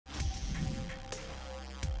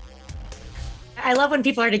I love when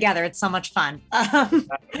people are together. It's so much fun.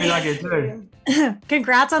 We like it too.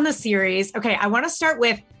 Congrats on the series. Okay, I want to start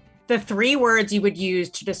with the 3 words you would use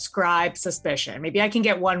to describe Suspicion. Maybe I can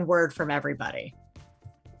get one word from everybody.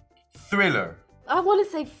 Thriller. I want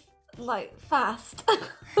to say fast.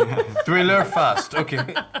 Thriller, fast.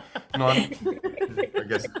 Okay. I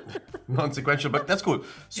guess non-sequential, but that's cool.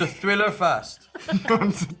 So thriller, fast.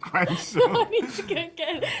 Non-sequential. I need to go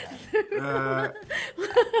get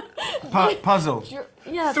Puzzle.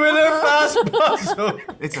 Yeah. Thriller, fast, puzzle.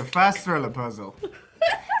 It's a fast thriller puzzle.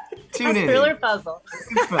 Tune in. Thriller puzzle.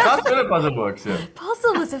 Fast thriller puzzle works, yeah.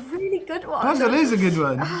 Puzzle was a really good one. Puzzle is a good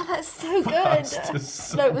one. Ah, that's so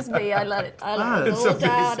good. No, it was me. I let it all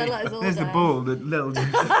down. I let it all There's down. the ball, the little. And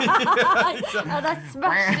I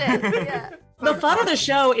smashed it. Yeah. The fun of the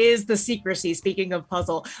show is the secrecy, speaking of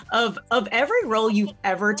puzzle. Of every role you've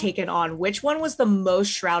ever taken on, which one was the most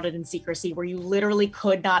shrouded in secrecy where you literally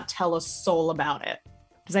could not tell a soul about it?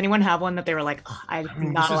 Does anyone have one that they were like, oh,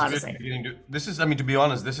 I'm not allowed to say? To be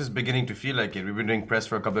honest, this is beginning to feel like it. We've been doing press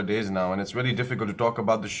for a couple of days now, and it's really difficult to talk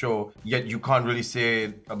about the show, yet you can't really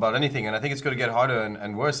say about anything. And I think it's going to get harder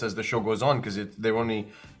and worse as the show goes on, because they're only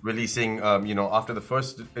releasing, after the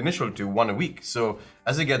first initial 2, 1 a week. So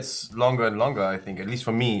as it gets longer and longer, I think, at least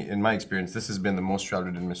for me, in my experience, this has been the most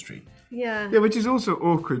shrouded in mystery. Yeah. Yeah, which is also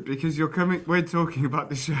awkward because we're talking about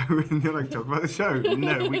the show and you're like, talk about the show.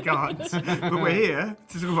 No, we can't. But we're here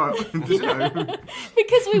to talk about the show.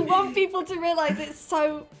 Because we want people to realise it's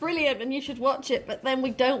so brilliant and you should watch it, but then we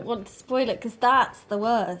don't want to spoil it because that's the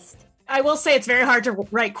worst. I will say it's very hard to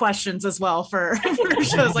write questions as well for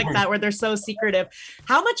shows like that where they're so secretive.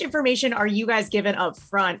 How much information are you guys given up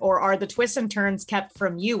front, or are the twists and turns kept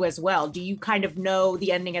from you as well? Do you kind of know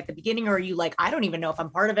the ending at the beginning, or are you like, I don't even know if I'm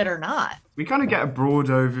part of it or not? We kind of get a broad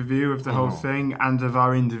overview of the whole thing and of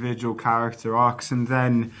our individual character arcs, and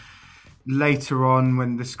then later on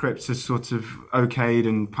when the scripts are sort of okayed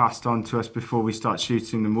and passed on to us before we start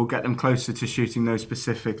shooting them, we'll get them closer to shooting those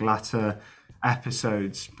specific latter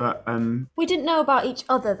episodes. But we didn't know about each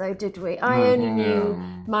other though, did we? I only knew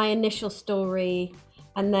my initial story,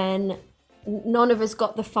 and then none of us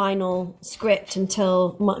got the final script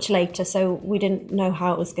until much later, so we didn't know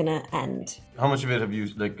how it was going to end. How much of it have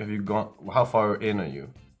you gone, how far in are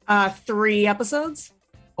you? 3 episodes.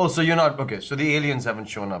 Oh, so you're not, okay, so the aliens haven't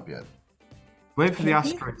shown up yet. Wait for the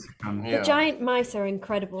asteroids to come. The giant mice are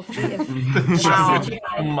incredible feat of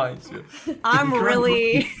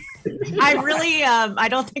I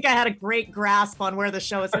don't think I had a great grasp on where the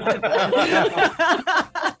show is going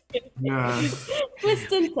to be. Yeah.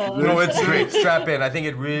 twist and turn. No, it's great. Strap in. I think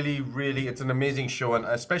it really, it's an amazing show, and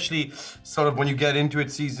especially sort of when you get into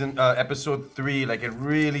it, episode 3, like it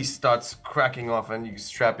really starts cracking off, and you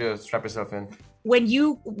strap yourself in. When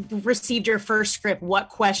you received your first script, what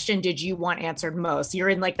question did you want answered most? You're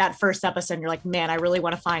in like that first episode and you're like, man, I really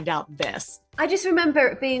want to find out this. I just remember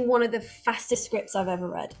it being one of the fastest scripts I've ever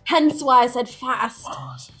read. Hence why I said fast.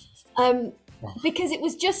 Because it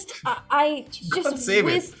was just, I just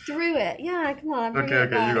whizzed through it. Yeah, come on. Okay, you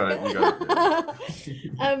got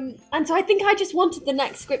it. And so I think I just wanted the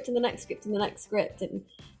next script and the next script and the next script.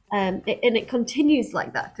 And it continues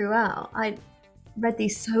like that throughout. I read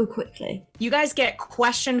these so quickly. You guys get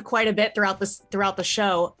questioned quite a bit throughout the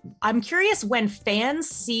show. I'm curious, when fans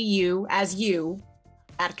see you as you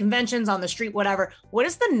at conventions, on the street, whatever, what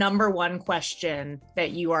is the number one question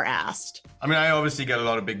that you are asked? I mean, I obviously get a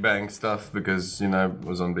lot of Big Bang stuff because, I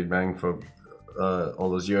was on Big Bang for all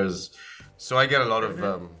those years. So I get a lot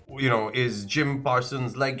of, is Jim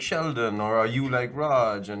Parsons like Sheldon, or are you like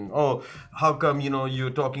Raj? And, how come, you're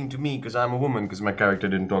talking to me because I'm a woman, because my character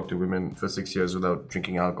didn't talk to women for 6 years without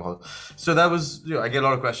drinking alcohol. So that was, I get a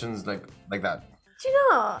lot of questions like that. Do you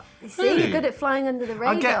know what? You see, Really? you're good at flying under the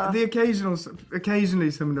radar. I get the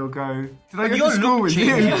occasionally someone will go, did I go to school with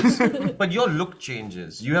you? But your look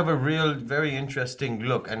changes. You have a real, very interesting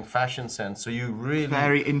look and fashion sense. So you really...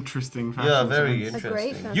 Very interesting fashion Yeah, very sense.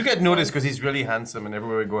 interesting. You get noticed because he's really handsome, and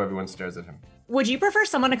everywhere we go, everyone stares at him. Would you prefer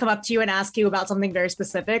someone to come up to you and ask you about something very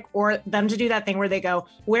specific, or them to do that thing where they go,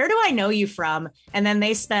 where do I know you from? And then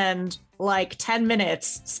they spend like 10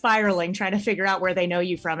 minutes spiraling trying to figure out where they know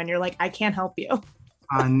you from, and you're like, I can't help you.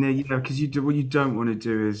 And because what you don't want to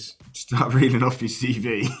do is start reading off your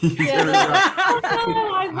CV.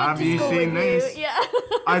 Have you seen this? Yeah.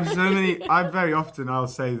 I'll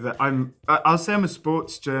say that I'm a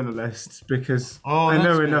sports journalist because I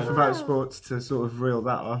know enough about sports to sort of reel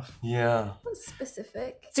that off. Yeah. That's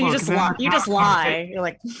specific. So you just lie. You're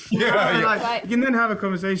like, You can then have a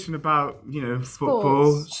conversation about,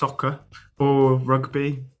 football, soccer, or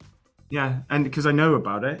rugby. Yeah, and because I know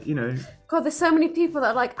about it, you know. God, there's so many people that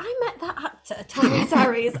are like, I met that actor, Tom Rhys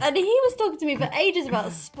Harries, and he was talking to me for ages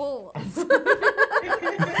about sports.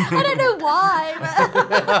 I don't know why, but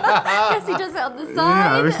I guess he does it on the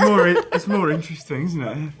side. Yeah, it's more interesting, isn't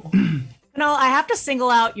it? No, I have to single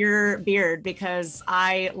out your beard because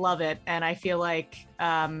I love it, and I feel like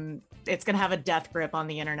it's gonna have a death grip on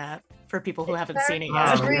the internet for people who haven't seen it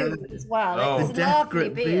yet. Groomed as well. Oh. It's The a death lovely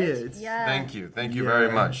grip beard. beard. Yeah. Thank you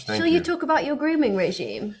very much. Thank Shall you talk about your grooming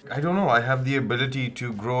regime? I don't know. I have the ability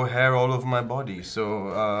to grow hair all over my body, so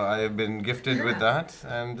I have been gifted with that,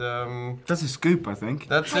 and That's a scoop, I think.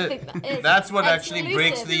 that's I it. think that is That's what actually exclusive.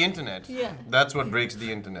 breaks the internet. Yeah. That's what breaks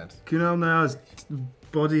the internet. Kunal Nayyar's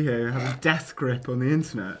body hair has a death grip on the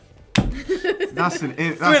internet. That's an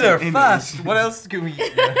Thriller image. fast. What else can we?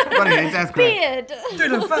 Body hair, death grip. Beard.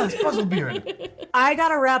 Thriller fast. Puzzle beard. I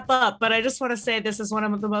gotta wrap up, but I just want to say this is one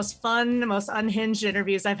of the most fun, most unhinged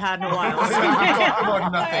interviews I've had in a while. We talked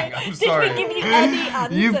about nothing. I'm sorry. Did we give you any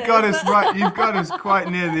answers? You've got us right. You've got us quite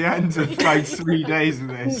near the end of like 3 days of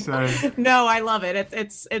this. So No, I love it.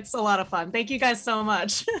 It's a lot of fun. Thank you guys so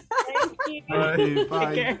much. Thank you. Thank you, Take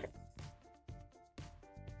bye. care.